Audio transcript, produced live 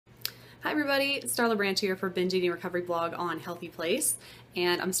Hi everybody, Star LaBranche here for Binge Eating Recovery blog on Healthy Place,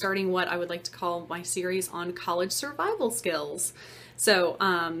 and I'm starting what I would like to call my series on college survival skills. So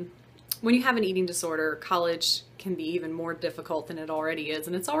when you have an eating disorder, college can be even more difficult than it already is,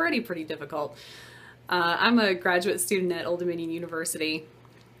 and it's already pretty difficult. I'm a graduate student at Old Dominion University,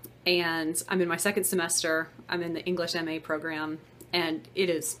 and I'm in my second semester. I'm in the English MA program, and it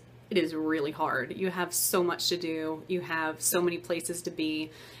is really hard. You have so much to do. You have so many places to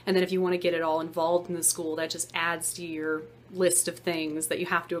be. And then if you want to get it all involved in the school, that just adds to your list of things that you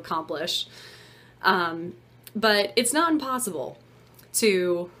have to accomplish. But it's not impossible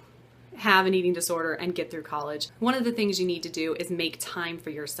to have an eating disorder and get through college. One of the things you need to do is make time for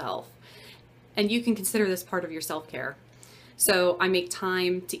yourself. And you can consider this part of your self-care. So I make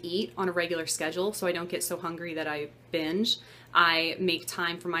time to eat on a regular schedule so I don't get so hungry that I binge. I make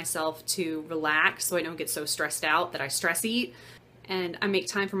time for myself to relax so I don't get so stressed out that I stress eat. And I make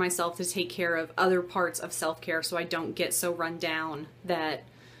time for myself to take care of other parts of self-care so I don't get so run down that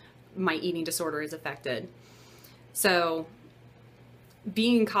my eating disorder is affected. So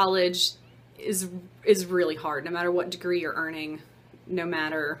being in college is really hard, no matter what degree you're earning, no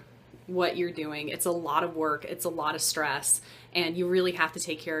matter what you're doing. It's a lot of work, it's a lot of stress, and you really have to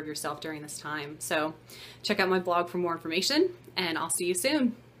take care of yourself during this time. So check out my blog for more information, and I'll see you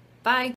soon. Bye.